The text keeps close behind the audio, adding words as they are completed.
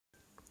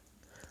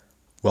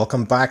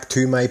Welcome back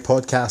to my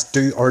podcast,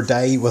 Do or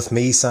Die with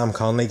me, Sam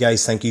Connolly.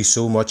 Guys, thank you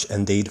so much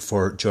indeed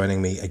for joining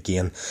me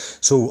again.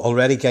 So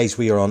already, guys,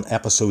 we are on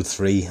episode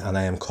 3, and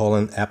I am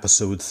calling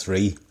episode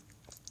 3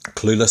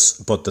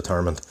 Clueless but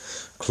Determined.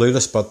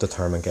 Clueless but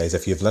determined, guys.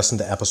 If you've listened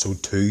to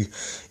episode 2,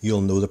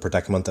 you'll know the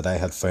predicament that I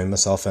had found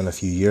myself in a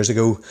few years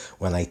ago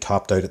when I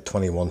topped out at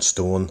 21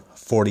 stone,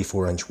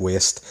 44-inch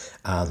waist,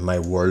 and my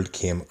world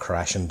came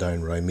crashing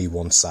down around me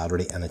one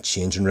Saturday in a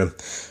changing room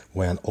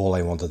when all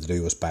I wanted to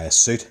do was buy a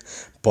suit.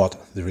 But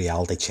the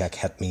reality check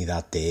hit me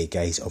that day,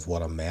 guys, of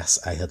what a mess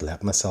I had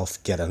let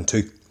myself get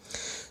into.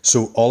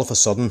 So all of a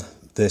sudden,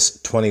 this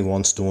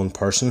 21 stone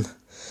person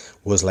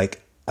was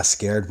like a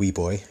scared wee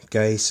boy,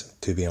 guys,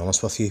 to be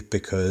honest with you,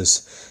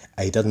 because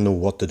I didn't know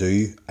what to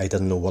do. I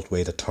didn't know what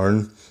way to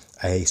turn.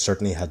 I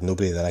certainly had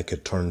nobody that I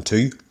could turn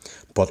to.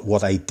 But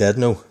what I did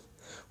know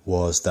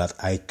was that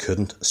I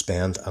couldn't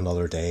spend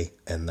another day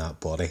in that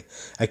body.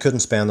 I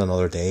couldn't spend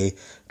another day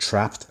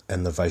trapped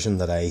in the vision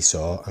that I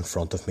saw in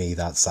front of me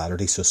that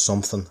Saturday. So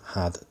something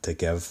had to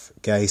give,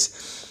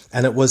 guys.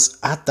 And it was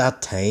at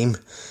that time,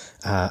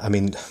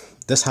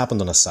 this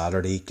happened on a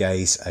Saturday,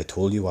 guys. I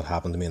told you what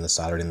happened to me on the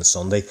Saturday and the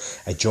Sunday.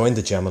 I joined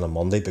the gym on a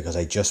Monday because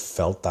I just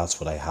felt that's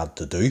what I had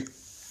to do.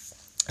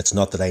 It's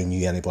not that I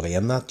knew anybody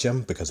in that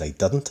gym, because I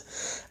didn't.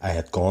 I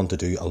had gone to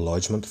do a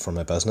lodgement for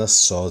my business,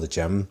 saw the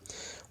gym,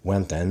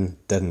 went in,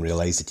 didn't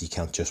realise that you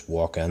can't just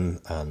walk in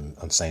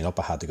and sign up.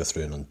 I had to go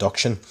through an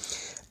induction.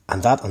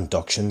 And that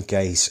induction,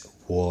 guys,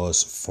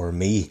 was, for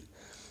me,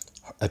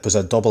 it was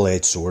a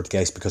double-edged sword,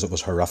 guys, because it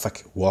was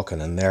horrific walking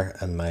in there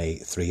in my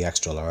 3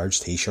 extra large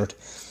t-shirt,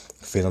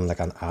 feeling like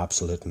an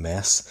absolute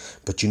mess.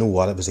 But you know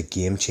what? It was a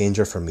game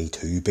changer for me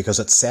too, because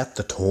it set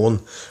the tone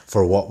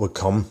for what would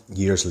come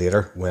years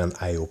later when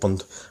I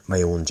opened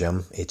my own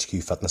gym, HQ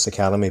Fitness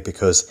Academy,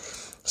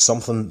 because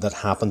something that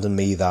happened in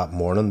me that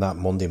morning, that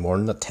Monday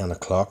morning at 10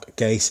 o'clock,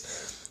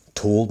 guys,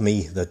 told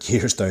me that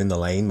years down the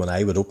line when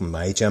I would open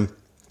my gym,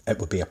 it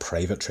would be a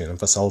private training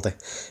facility.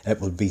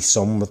 It would be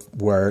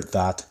somewhere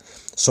that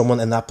someone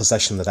in that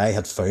position that I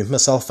had found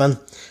myself in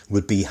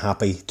would be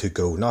happy to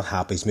go. Not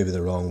happy is maybe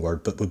the wrong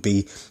word, but would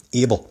be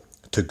able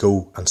to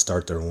go and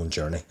start their own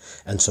journey,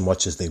 in so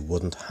much as they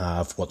wouldn't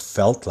have what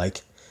felt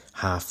like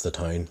half the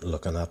town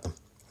looking at them,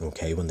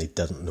 okay, when they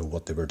didn't know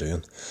what they were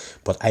doing.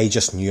 But I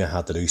just knew I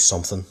had to do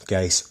something,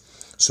 guys.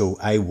 So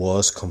I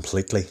was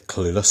completely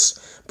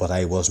clueless, but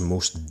I was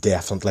most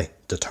definitely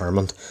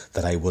determined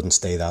that I wouldn't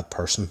stay that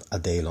person a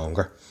day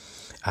longer.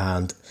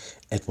 And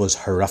it was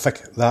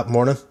horrific that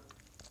morning.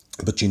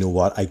 But you know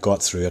what? I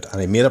got through it,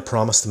 and I made a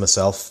promise to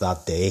myself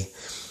that day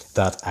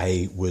that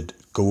I would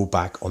go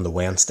back on the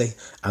Wednesday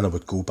and I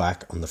would go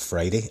back on the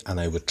Friday, and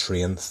I would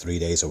train 3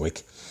 days a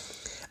week.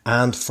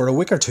 And for a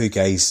week or two,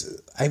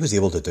 guys, I was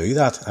able to do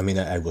that. I mean,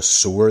 I was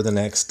sore the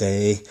next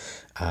day.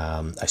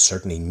 I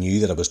certainly knew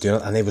that I was doing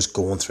it, and I was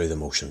going through the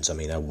motions. I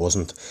mean, I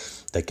wasn't,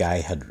 the guy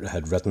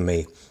had written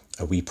me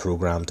a wee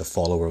program to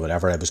follow or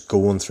whatever. I was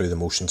going through the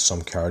motions,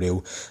 some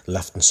cardio,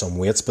 lifting some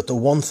weights. But the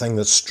one thing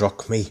that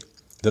struck me,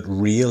 that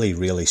really,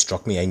 really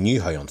struck me, I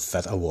knew how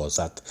unfit I was.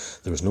 That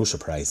there was no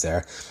surprise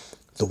there.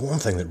 The one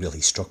thing that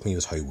really struck me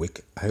was how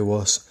weak I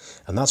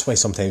was. And that's why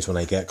sometimes when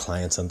I get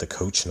clients into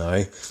coach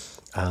now,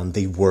 and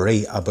they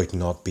worry about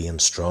not being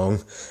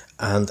strong,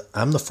 and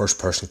I'm the first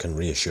person can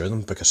reassure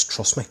them, because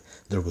trust me,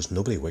 there was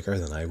nobody weaker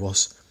than I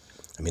was.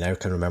 I mean, I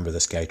can remember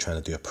this guy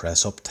trying to do a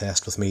press-up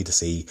test with me to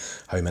see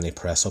how many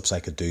press-ups I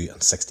could do in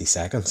 60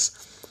 seconds.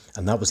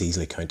 And that was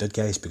easily counted,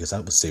 guys, because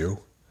that was 0.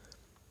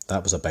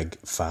 That was a big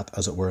fat,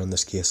 as it were, in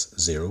this case,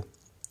 0.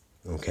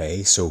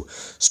 Okay, so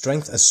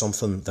strength is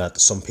something that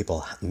some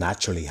people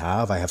naturally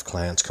have. I have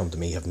clients come to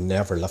me, have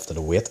never lifted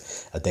a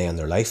weight a day in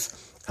their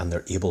life, and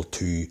they're able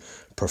to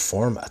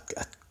perform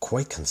at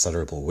quite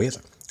considerable weight.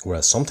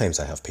 Whereas sometimes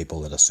I have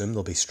people that assume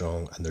they'll be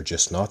strong and they're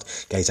just not.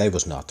 Guys, I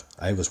was not.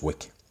 I was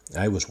weak.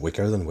 I was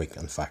weaker than weak,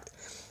 in fact.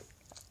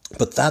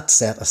 But that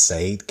set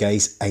aside,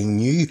 guys, I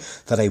knew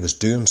that I was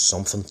doing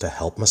something to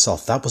help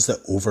myself. That was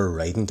the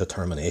overriding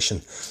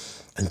determination.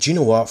 And do you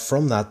know what?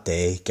 From that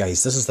day,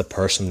 guys, this is the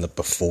person that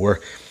before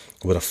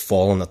would have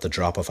fallen at the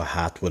drop of a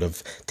hat, would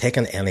have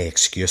taken any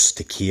excuse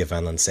to cave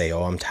in and say,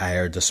 oh, I'm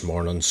tired this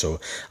morning,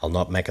 so I'll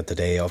not make it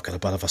today. I've got a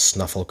bit of a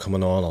sniffle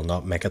coming on, I'll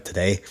not make it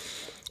today.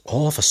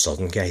 All of a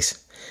sudden,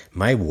 guys,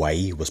 my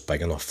why was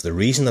big enough. The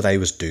reason that I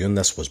was doing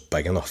this was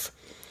big enough.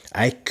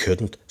 I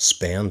couldn't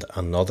spend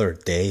another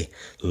day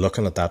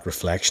looking at that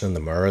reflection in the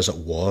mirror as it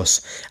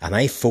was, and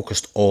I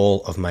focused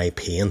all of my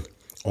pain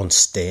on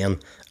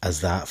staying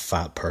as that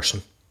fat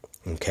person.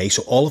 Okay,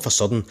 so all of a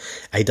sudden,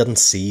 I didn't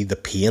see the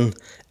pain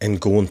in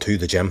going to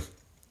the gym.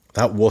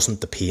 That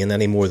wasn't the pain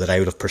anymore that I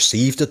would have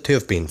perceived it to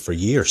have been for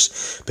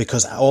years,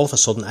 because all of a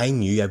sudden I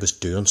knew I was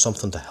doing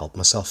something to help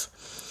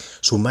myself.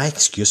 So my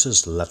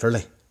excuses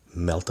literally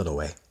melted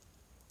away.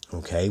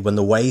 Okay, when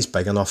the why's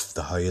big enough,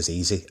 the how is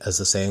easy, as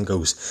the saying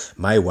goes.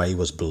 My why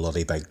was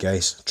bloody big,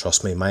 guys.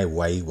 Trust me, my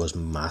why was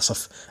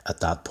massive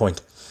at that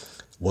point.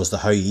 was the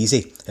how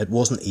easy. It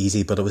wasn't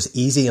easy, but it was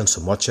easy in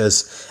so much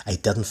as I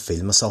didn't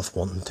feel myself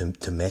wanting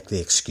to make the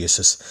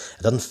excuses.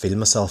 I didn't feel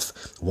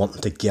myself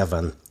wanting to give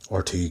in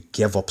or to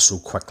give up so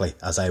quickly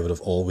as I would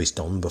have always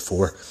done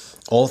before.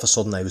 All of a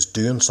sudden I was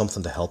doing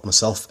something to help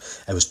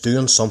myself. I was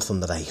doing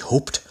something that I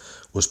hoped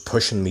was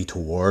pushing me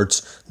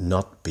towards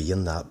not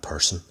being that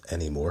person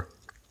anymore.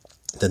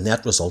 The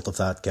net result of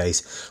that,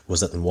 guys,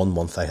 was that in 1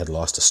 month I had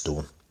lost a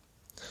stone.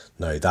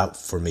 Now that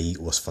for me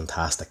was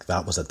fantastic.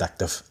 That was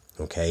addictive.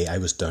 Okay, I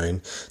was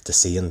down to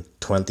seeing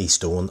 20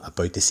 stone,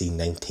 about to see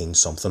 19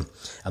 something.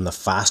 And the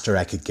faster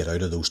I could get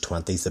out of those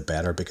 20s, the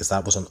better, because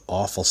that was an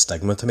awful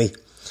stigma to me.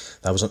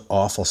 That was an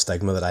awful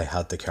stigma that I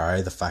had to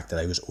carry, the fact that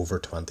I was over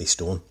 20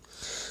 stone.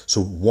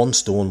 So 1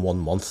 stone, 1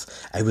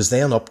 month. I was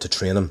then up to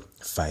training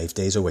 5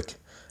 days a week.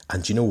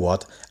 And you know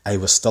what? I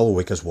was still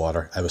weak as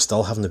water. I was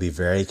still having to be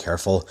very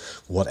careful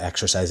what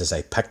exercises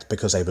I picked,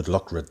 because I would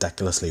look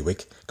ridiculously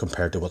weak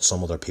compared to what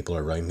some other people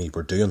around me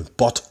were doing.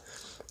 But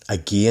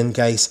again,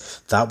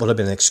 guys, that would have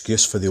been an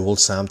excuse for the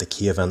old Sam to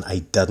cave in. I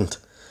didn't,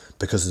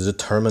 because the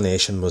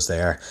determination was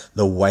there.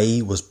 The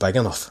why was big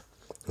enough.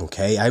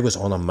 Okay, I was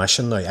on a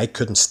mission now. I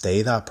couldn't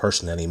stay that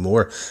person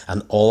anymore.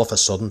 And all of a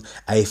sudden,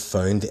 I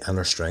found the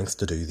inner strength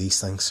to do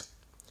these things.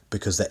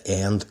 Because the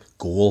end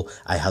goal,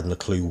 I hadn't a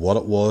clue what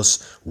it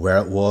was, where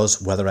it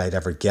was, whether I'd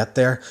ever get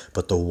there.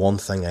 But the one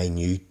thing I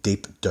knew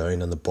deep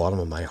down in the bottom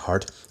of my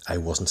heart, I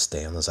wasn't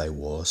staying as I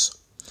was.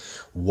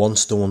 1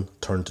 stone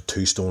turned to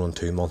 2 stone in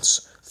 2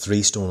 months,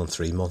 3 stone in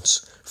 3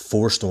 months,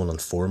 4 stone in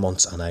 4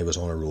 months, and I was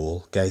on a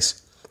roll,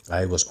 guys.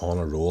 I was on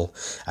a roll.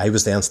 I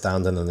was then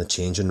standing in the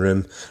changing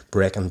room,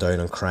 breaking down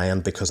and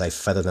crying because I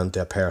fitted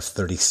into a pair of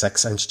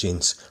 36-inch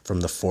jeans from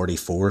the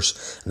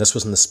 44s. And this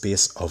was in the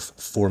space of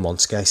 4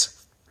 months, guys.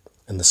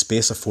 In the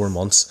space of 4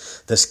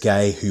 months, this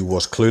guy who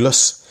was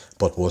clueless,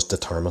 but was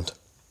determined.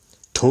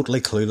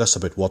 Totally clueless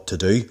about what to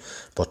do,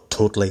 but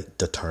totally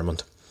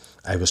determined.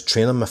 I was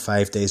training my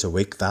 5 days a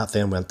week. That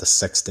then went to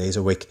 6 days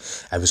a week.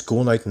 I was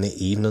going out in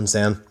the evenings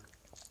then,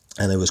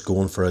 and I was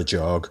going for a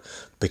jog,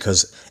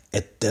 because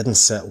it didn't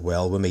sit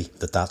well with me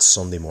that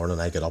Sunday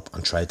morning I got up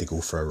and tried to go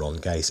for a run,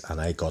 guys,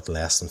 and I got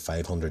less than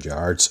 500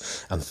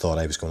 yards and thought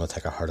I was going to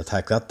take a heart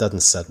attack. That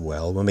didn't sit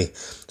well with me.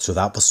 So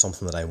that was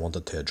something that I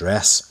wanted to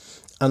address.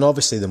 And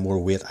obviously the more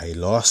weight I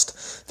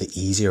lost, the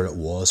easier it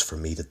was for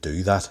me to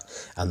do that.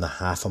 And the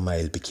half a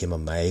mile became a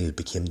mile,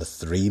 became the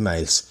 3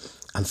 miles.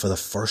 And for the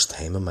first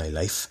time in my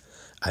life,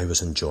 I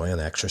was enjoying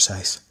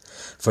exercise.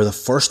 For the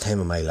first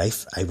time in my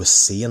life, I was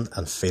seeing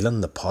and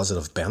feeling the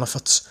positive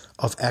benefits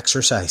of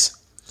exercise.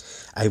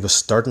 I was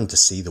starting to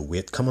see the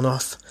weight coming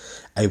off.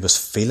 I was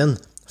feeling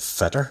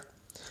fitter.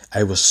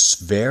 I was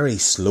very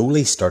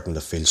slowly starting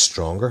to feel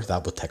stronger.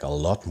 That would take a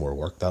lot more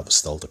work. That was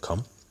still to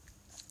come.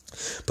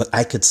 But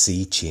I could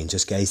see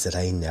changes, guys, that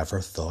I never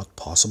thought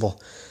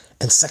possible.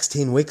 In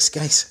 16 weeks,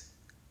 guys.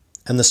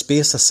 In the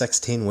space of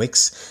 16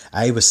 weeks,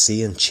 I was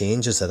seeing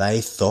changes that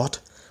I thought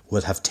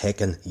would have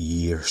taken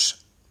years.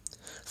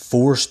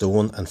 4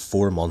 stone in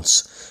 4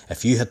 months.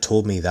 If you had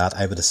told me that,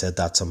 I would have said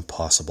that's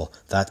impossible.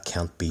 That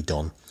can't be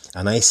done.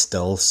 And I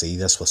still see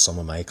this with some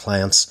of my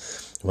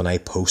clients. When I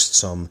post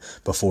some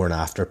before and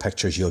after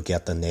pictures, you'll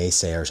get the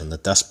naysayers and the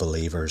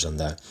disbelievers and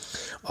the,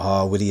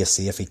 oh, what do you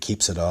see if he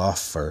keeps it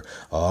off? Or,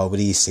 oh, what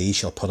do you see?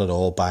 She'll put it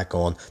all back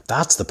on.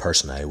 That's the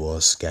person I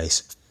was,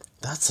 guys.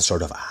 That's the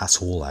sort of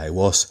asshole I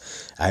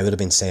was. I would have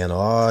been saying,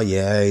 oh,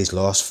 yeah, he's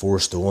lost 4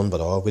 stone, but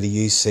oh, what do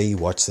you see?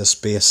 Watch this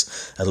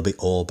space. It'll be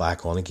all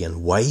back on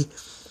again. Why?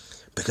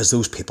 Because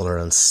those people are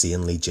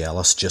insanely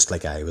jealous, just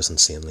like I was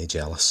insanely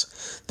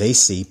jealous. They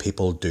see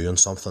people doing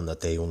something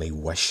that they only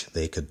wish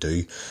they could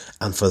do.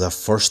 And for the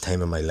first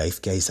time in my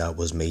life, guys, that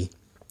was me.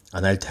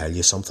 And I'll tell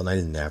you something,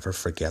 I'll never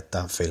forget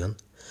that feeling.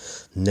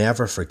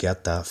 Never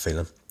forget that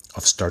feeling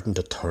of starting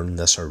to turn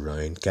this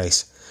around,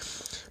 guys.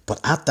 But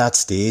at that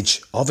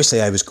stage,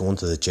 obviously I was going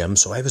to the gym,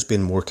 so I was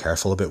being more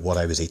careful about what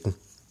I was eating.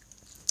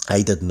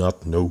 I did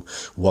not know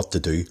what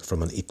to do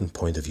from an eating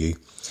point of view.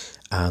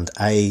 And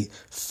I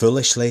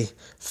foolishly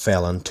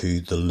fell into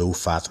the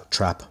low-fat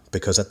trap,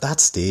 because at that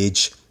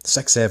stage,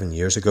 6-7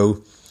 years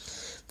ago,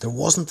 there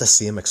wasn't the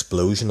same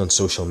explosion on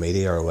social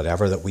media or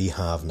whatever that we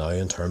have now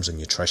in terms of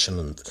nutrition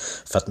and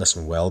fitness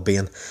and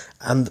well-being.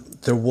 And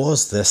there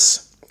was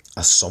this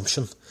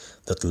assumption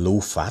that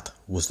low-fat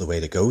was the way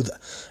to go.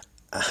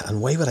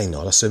 And why would I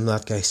not assume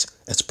that, guys?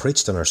 It's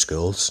preached in our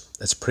schools.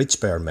 It's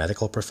preached by our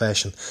medical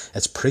profession.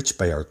 It's preached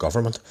by our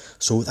government.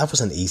 So that was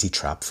an easy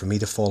trap for me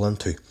to fall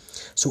into.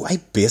 So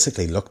I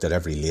basically looked at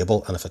every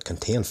label, and if it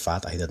contained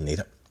fat, I didn't eat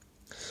it.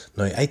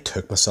 Now, I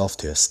took myself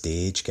to a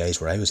stage,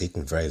 guys, where I was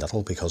eating very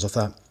little because of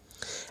that.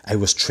 I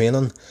was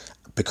training.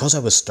 Because I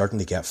was starting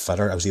to get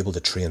fitter, I was able to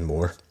train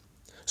more.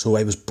 So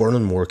I was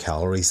burning more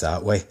calories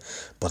that way.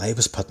 But I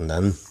was putting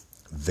in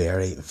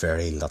very,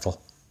 very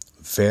little.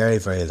 Very,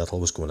 very little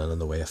was going in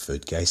the way of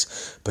food,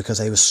 guys, because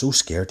I was so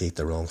scared to eat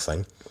the wrong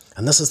thing.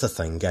 And this is the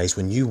thing, guys,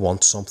 when you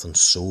want something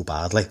so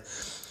badly,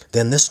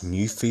 then this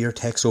new fear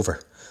takes over.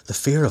 The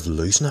fear of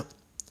losing it.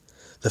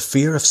 The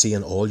fear of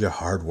seeing all your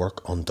hard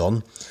work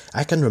undone.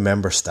 I can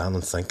remember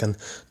standing thinking,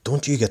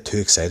 don't you get too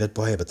excited,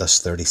 boy, about this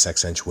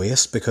 36-inch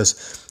waist,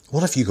 because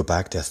what if you go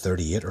back to a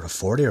 38 or a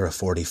 40 or a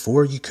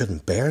 44? You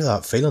couldn't bear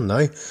that feeling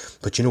now.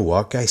 But you know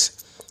what,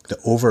 guys? The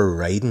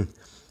overriding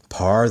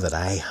power that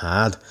I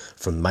had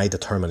from my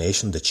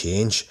determination to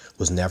change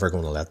was never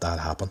going to let that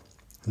happen.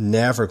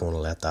 Never going to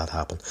let that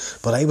happen.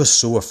 But I was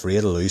so afraid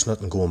of losing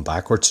it and going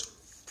backwards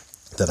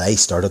that I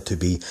started to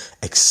be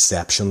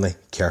exceptionally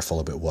careful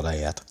about what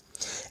I ate.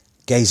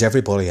 Guys,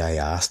 everybody I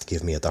asked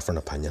gave me a different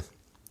opinion.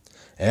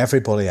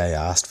 Everybody I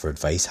asked for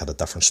advice had a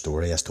different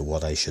story as to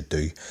what I should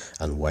do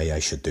and why I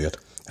should do it.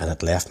 And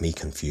it left me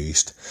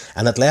confused.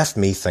 And it left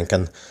me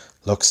thinking,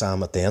 look,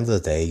 Sam, at the end of the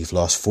day, you've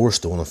lost 4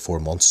 stone in 4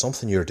 months.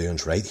 Something you're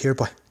doing's right here,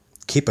 boy.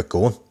 Keep it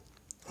going.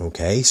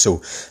 Okay,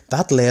 so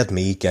that led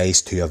me,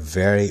 guys, to a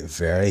very,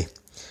 very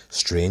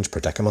strange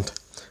predicament.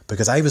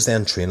 Because I was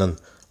then training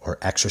or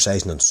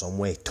exercising in some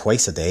way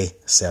twice a day,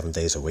 7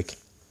 days a week.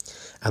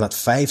 And at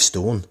 5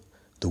 stone,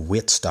 the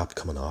weight stopped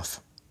coming off.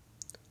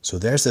 So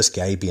there's this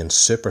guy being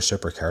super,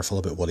 super careful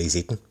about what he's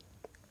eating.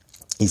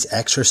 He's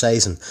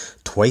exercising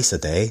twice a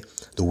day.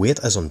 The weight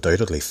is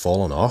undoubtedly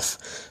fallen off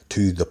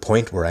to the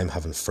point where I'm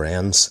having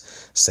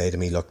friends say to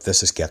me, look,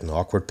 this is getting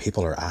awkward.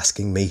 People are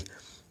asking me,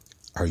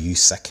 are you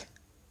sick?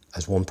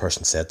 As one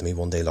person said to me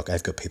one day, look,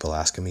 I've got people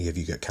asking me, have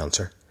you got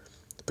cancer?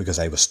 Because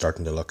I was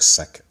starting to look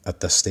sick at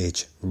this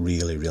stage.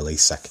 Really, really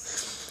sick.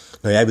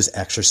 Now, I was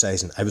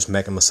exercising. I was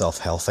making myself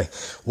healthy.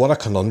 What a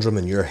conundrum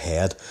in your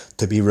head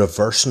to be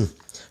reversing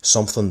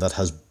something that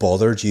has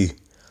bothered you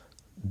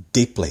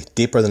deeply,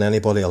 deeper than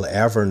anybody will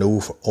ever know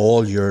for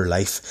all your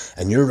life.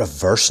 And you're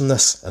reversing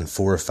this in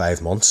 4 or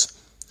 5 months.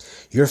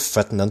 You're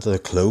fitting into the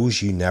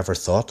clothes you never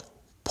thought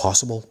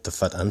possible to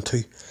fit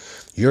into.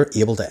 You're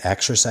able to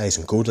exercise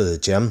and go to the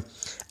gym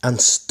and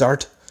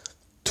start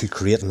to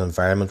create an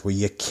environment where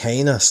you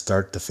kind of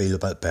start to feel a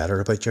bit better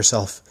about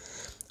yourself.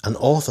 And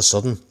all of a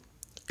sudden,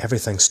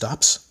 everything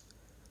stops.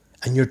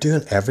 And you're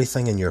doing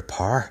everything in your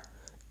power.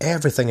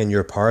 Everything in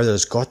your power that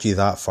has got you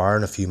that far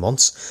in a few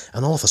months.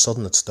 And all of a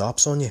sudden it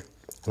stops on you.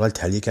 Well, I'll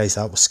tell you guys,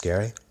 that was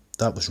scary.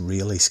 That was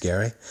really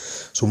scary.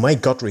 So my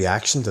gut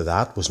reaction to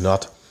that was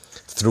not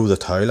throw the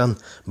towel in.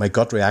 My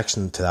gut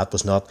reaction to that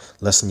was not,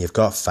 listen, you've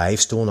got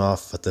 5 stone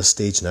off at this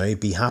stage now.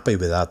 Be happy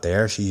with that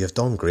there. So you've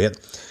done great.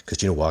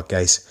 Because you know what,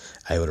 guys?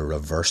 I would have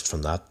reversed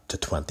from that to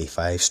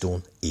 25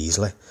 stone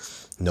easily.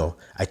 No,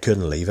 I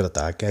couldn't leave it at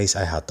that, guys.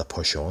 I had to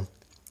push on.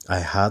 I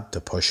had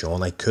to push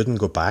on. I couldn't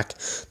go back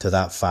to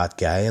that fat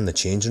guy in the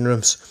changing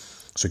rooms.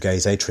 So,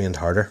 guys, I trained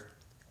harder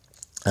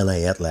and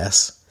I ate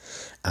less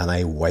and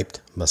I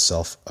wiped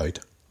myself out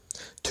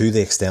to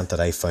the extent that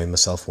I found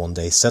myself one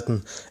day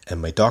sitting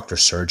in my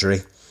doctor's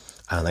surgery.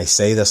 And I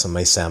say this in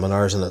my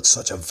seminars and it's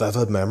such a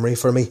vivid memory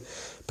for me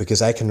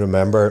because I can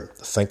remember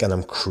thinking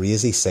I'm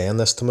crazy saying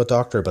this to my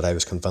doctor, but I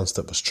was convinced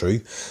it was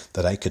true,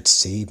 that I could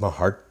see my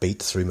heart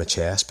beat through my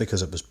chest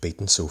because it was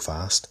beating so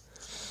fast.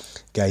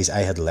 Guys, I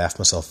had left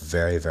myself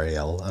very, very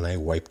ill and I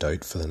wiped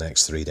out for the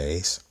next 3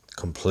 days.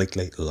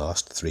 Completely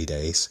lost 3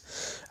 days.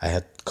 I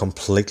had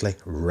completely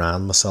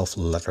ran myself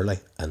literally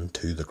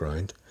into the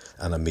ground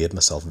and I made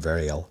myself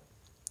very ill.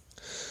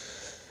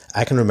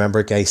 I can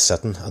remember, guys,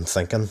 sitting and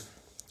thinking,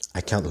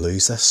 I can't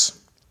lose this.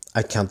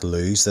 I can't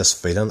lose this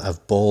feeling.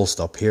 I've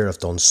ballsed up here. I've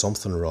done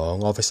something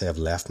wrong. Obviously, I've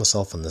left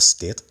myself in this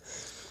state,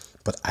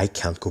 but I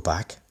can't go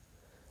back.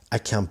 I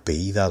can't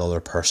be that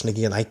other person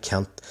again. I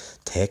can't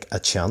take a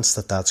chance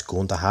that that's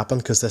going to happen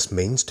because this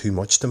means too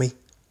much to me.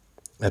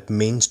 It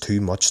means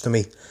too much to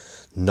me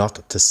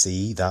not to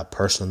see that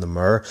person in the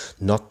mirror,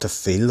 not to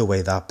feel the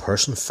way that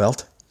person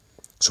felt.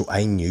 So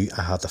I knew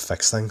I had to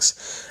fix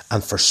things.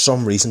 And for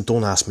some reason,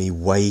 don't ask me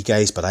why,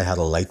 guys, but I had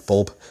a light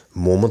bulb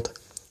moment.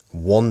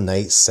 One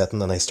night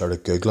sitting and I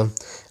started Googling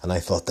and I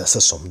thought, this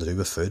has something to do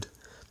with food.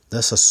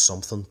 This has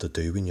something to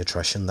do with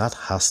nutrition. That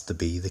has to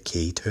be the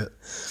key to it.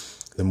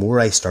 The more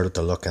I started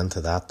to look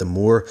into that, the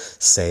more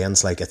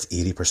sayings like it's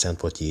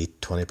 80% what you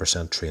eat,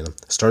 20% training.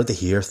 I started to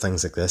hear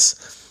things like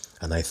this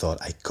and I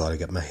thought, I got to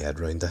get my head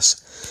around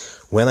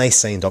this. When I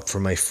signed up for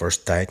my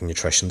first diet and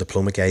nutrition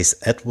diploma, guys,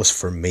 it was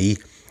for me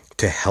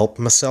to help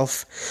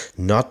myself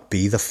not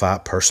be the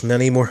fat person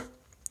anymore.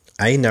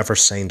 I never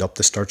signed up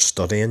to start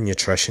studying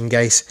nutrition,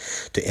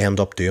 guys, to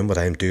end up doing what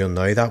I'm doing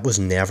now. That was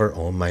never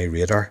on my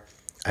radar.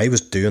 I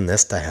was doing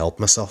this to help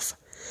myself.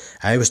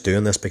 I was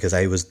doing this because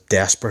I was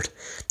desperate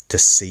to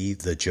see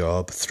the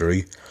job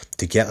through,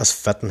 to get as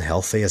fit and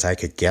healthy as I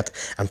could get,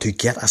 and to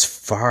get as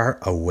far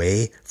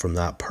away from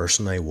that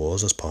person I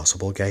was as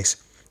possible, guys.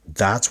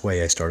 That's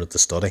why I started to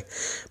study.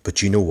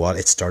 But you know what?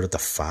 It started to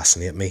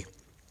fascinate me.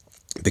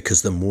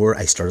 Because the more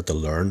I started to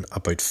learn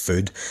about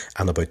food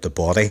and about the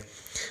body,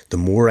 the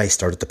more I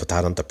started to put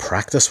that into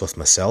practice with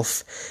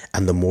myself,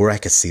 and the more I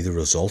could see the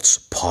results,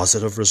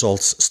 positive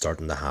results,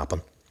 starting to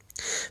happen.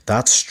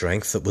 That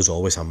strength that was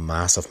always a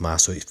massive,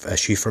 massive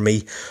issue for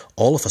me,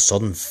 all of a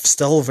sudden,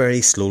 still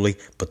very slowly,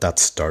 but that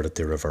started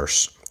to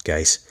reverse,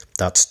 guys.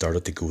 That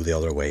started to go the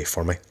other way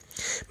for me.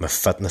 My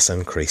fitness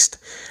increased.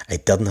 I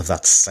didn't have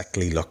that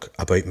sickly look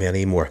about me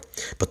anymore.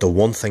 But the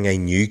one thing I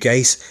knew,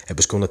 guys, it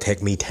was going to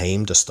take me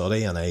time to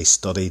study, and I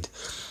studied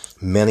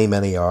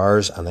many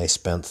hours, and I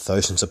spent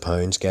thousands of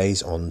pounds,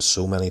 guys, on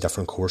so many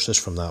different courses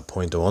from that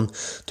point on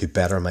to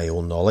better my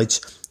own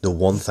knowledge. The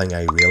one thing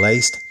I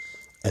realised,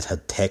 it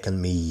had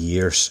taken me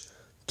years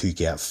to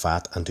get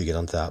fat and to get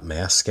into that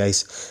mess,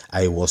 guys.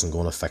 I wasn't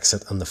going to fix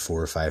it in the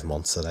 4 or 5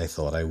 months that I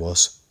thought I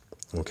was.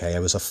 Okay, I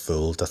was a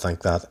fool to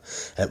think that.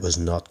 It was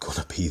not going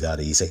to be that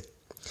easy.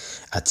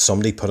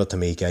 Somebody put it to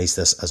me, guys,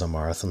 this is a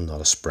marathon, not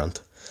a sprint.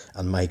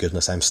 And my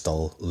goodness, I'm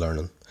still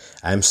learning.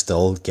 I'm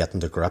still getting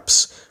to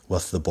grips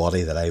with the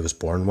body that I was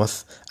born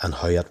with and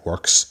how it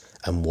works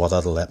and what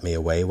it'll let me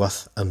away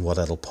with and what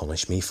it'll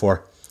punish me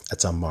for.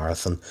 It's a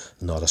marathon,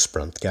 not a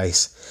sprint,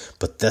 guys.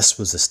 But this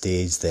was the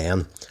stage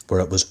then where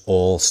it was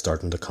all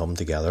starting to come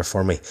together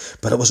for me.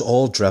 But it was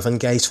all driven,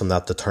 guys, from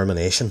that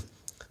determination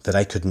that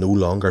I could no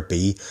longer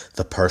be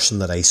the person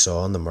that I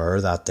saw in the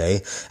mirror that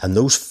day. And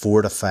those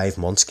 4 to 5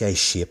 months, guys,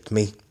 shaped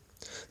me.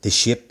 They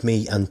shaped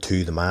me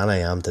into the man I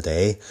am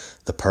today,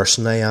 the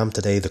person I am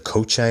today, the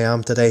coach I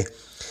am today.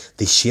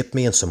 They shaped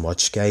me in so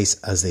much, guys,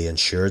 as they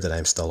ensure that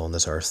I'm still on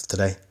this earth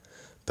today.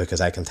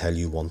 Because I can tell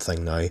you one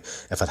thing now,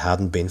 if it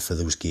hadn't been for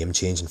those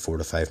game-changing 4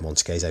 to 5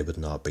 months, guys, I would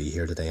not be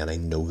here today. And I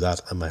know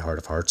that in my heart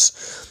of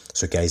hearts.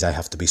 So, guys, I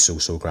have to be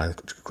so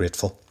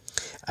grateful.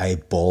 I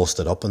ballsed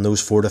it up in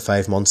those 4 to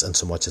 5 months in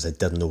so much as I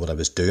didn't know what I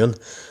was doing.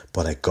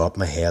 But I got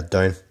my head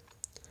down.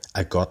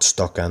 I got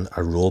stuck in. I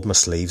rolled my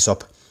sleeves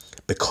up.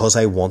 Because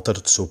I wanted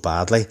it so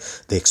badly,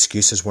 the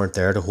excuses weren't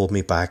there to hold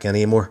me back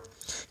anymore.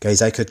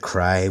 Guys, I could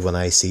cry when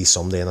I see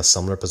somebody in a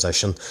similar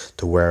position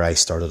to where I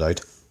started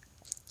out.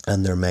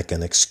 And they're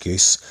making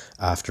excuse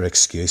after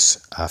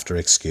excuse after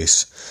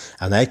excuse.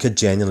 And I could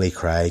genuinely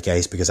cry,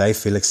 guys, because I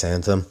feel like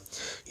saying to them,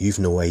 you've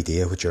no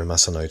idea what you're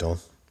missing out on.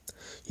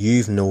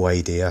 You've no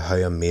idea how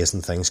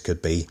amazing things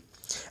could be.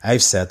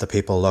 I've said to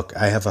people, look,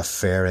 I have a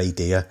fair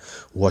idea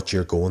what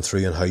you're going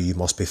through and how you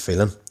must be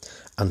feeling.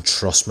 And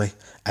trust me,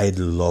 I'd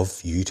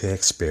love you to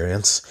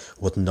experience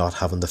what not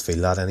having to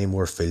feel that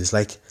anymore feels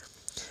like.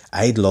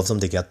 I'd love them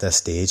to get this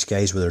stage,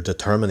 guys, where their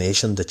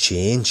determination to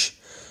change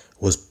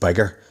was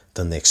bigger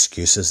than the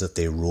excuses that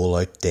they roll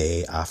out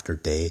day after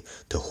day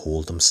to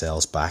hold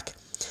themselves back.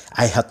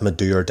 I hit my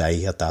do or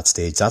die at that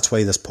stage. That's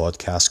why this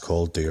podcast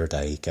called Do or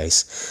Die,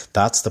 guys.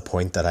 That's the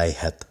point that I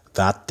hit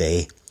that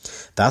day.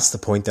 That's the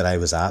point that I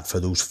was at for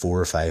those 4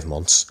 or 5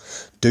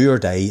 months. Do or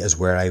die is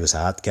where I was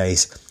at,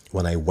 guys,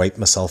 when I wiped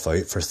myself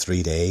out for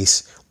 3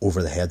 days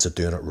over the heads of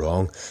doing it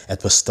wrong.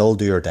 It was still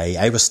do or die.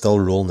 I was still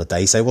rolling the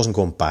dice. I wasn't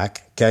going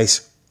back,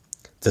 guys.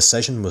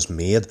 Decision was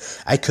made.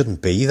 I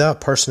couldn't be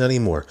that person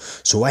anymore.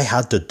 So I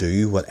had to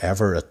do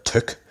whatever it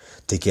took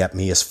to get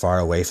me as far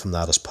away from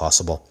that as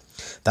possible.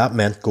 That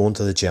meant going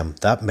to the gym.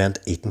 That meant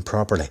eating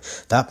properly.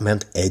 That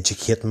meant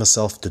educating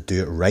myself to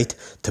do it right,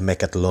 to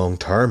make it long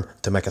term,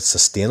 to make it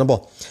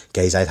sustainable.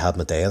 Guys, I'd had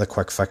my day of the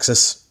quick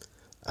fixes.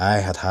 I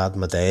had had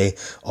my day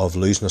of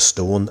losing a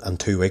stone in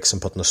 2 weeks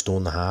and putting a stone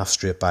and a half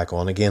straight back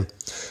on again.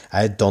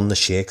 I'd done the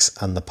shakes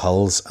and the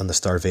pills and the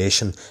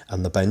starvation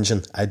and the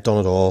binging. I'd done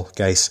it all,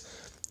 guys.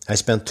 I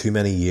spent too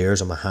many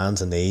years on my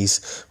hands and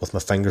knees with my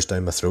fingers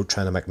down my throat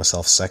trying to make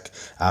myself sick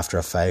after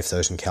a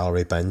 5,000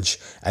 calorie binge.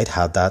 I'd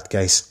had that,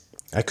 guys.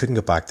 I couldn't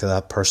go back to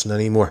that person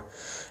anymore.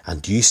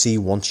 And do you see,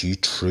 once you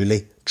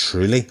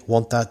truly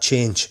want that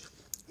change,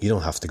 you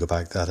don't have to go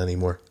back to that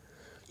anymore.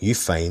 You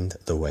find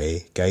the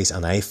way, guys,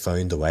 and I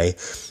found the way.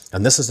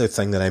 And this is the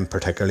thing that I'm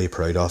particularly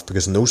proud of,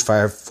 because in those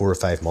 4 or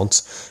 5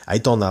 months, I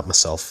done that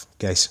myself,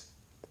 guys.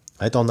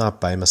 I done that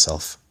by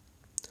myself.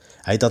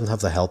 I didn't have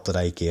the help that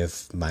I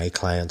give my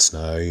clients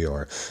now,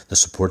 or the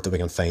support that we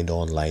can find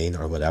online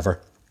or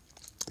whatever.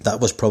 That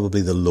was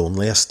probably the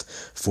loneliest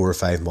 4 or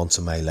 5 months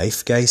of my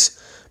life, guys,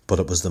 but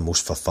it was the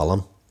most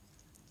fulfilling.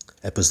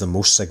 It was the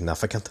most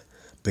significant,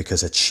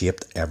 because it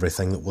shaped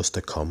everything that was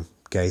to come.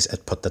 Guys,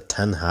 it put the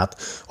tin hat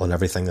on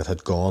everything that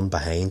had gone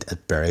behind.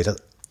 It buried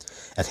it.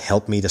 It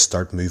helped me to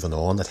start moving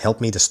on. It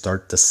helped me to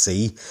start to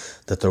see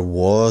that there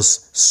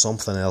was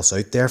something else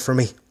out there for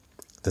me.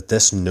 That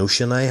this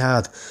notion I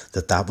had,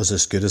 that was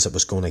as good as it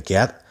was going to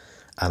get,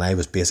 and I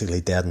was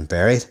basically dead and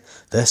buried.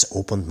 This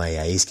opened my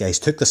eyes, guys.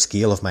 Took the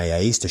scale of my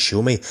eyes to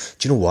show me,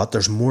 do you know what?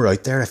 There's more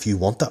out there if you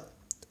want it.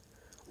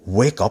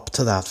 Wake up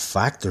to that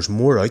fact. There's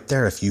more out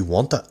there if you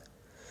want it.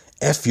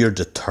 If you're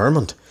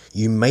determined,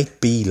 you might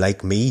be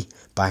like me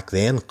back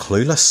then,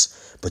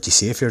 clueless. But you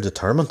see, if you're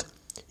determined,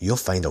 you'll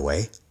find a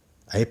way.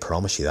 I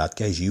promise you that,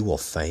 guys. You will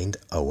find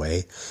a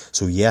way.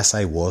 So yes,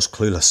 I was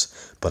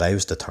clueless, but I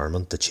was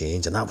determined to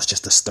change. And that was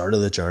just the start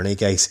of the journey,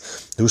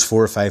 guys. Those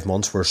 4 or 5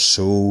 months were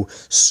so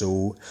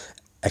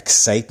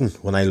exciting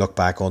when I look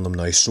back on them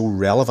now. So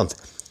relevant.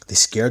 They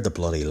scared the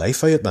bloody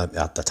life out of me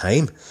at the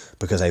time,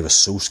 because I was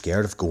so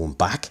scared of going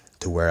back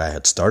to where I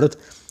had started.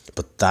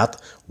 But that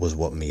was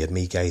what made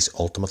me, guys,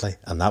 ultimately.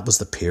 And that was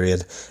the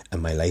period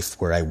in my life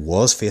where I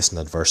was facing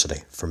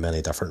adversity for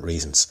many different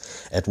reasons.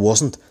 It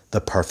wasn't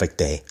the perfect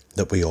day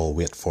that we all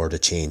wait for to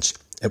change.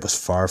 It was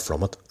far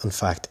from it, in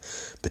fact.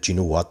 But you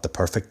know what? The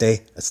perfect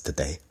day, it's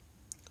today.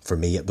 For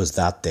me, it was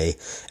that day.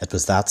 It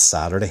was that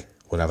Saturday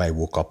whenever I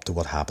woke up to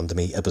what happened to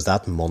me. It was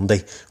that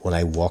Monday when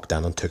I walked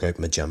in and took out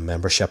my gym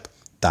membership.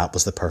 That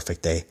was the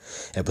perfect day.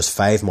 It was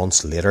 5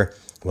 months later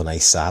when I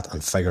sat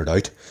and figured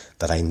out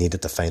that I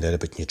needed to find out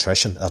about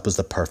nutrition. That was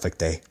the perfect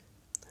day.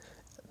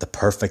 The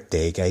perfect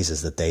day, guys,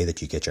 is the day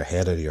that you get your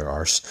head out of your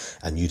arse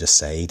and you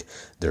decide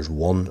there's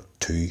 1,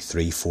 2,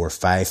 3, 4,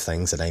 5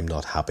 things that I'm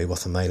not happy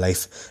with in my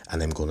life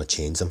and I'm going to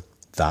change them.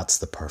 That's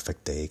the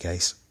perfect day,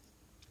 guys.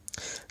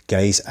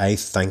 Guys, I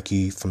thank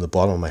you from the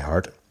bottom of my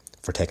heart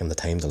for taking the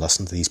time to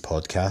listen to these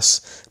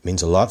podcasts. It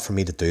means a lot for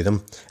me to do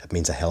them. It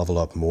means a hell of a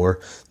lot more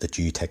that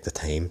you take the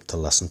time to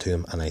listen to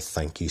them, and I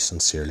thank you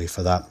sincerely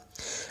for that.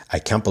 I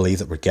can't believe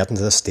that we're getting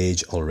to this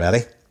stage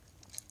already.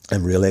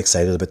 I'm really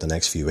excited about the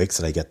next few weeks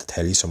that I get to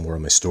tell you some more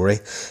of my story.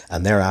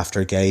 And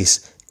thereafter,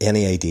 guys,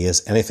 any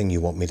ideas, anything you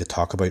want me to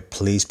talk about,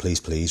 please, please,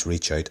 please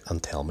reach out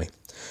and tell me.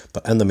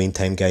 But in the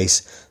meantime,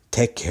 guys,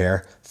 take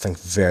care. Think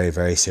very,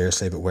 very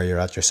seriously about where you're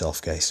at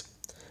yourself, guys.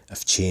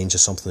 If change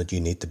is something that you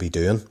need to be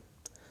doing,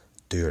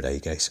 do or die,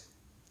 guys.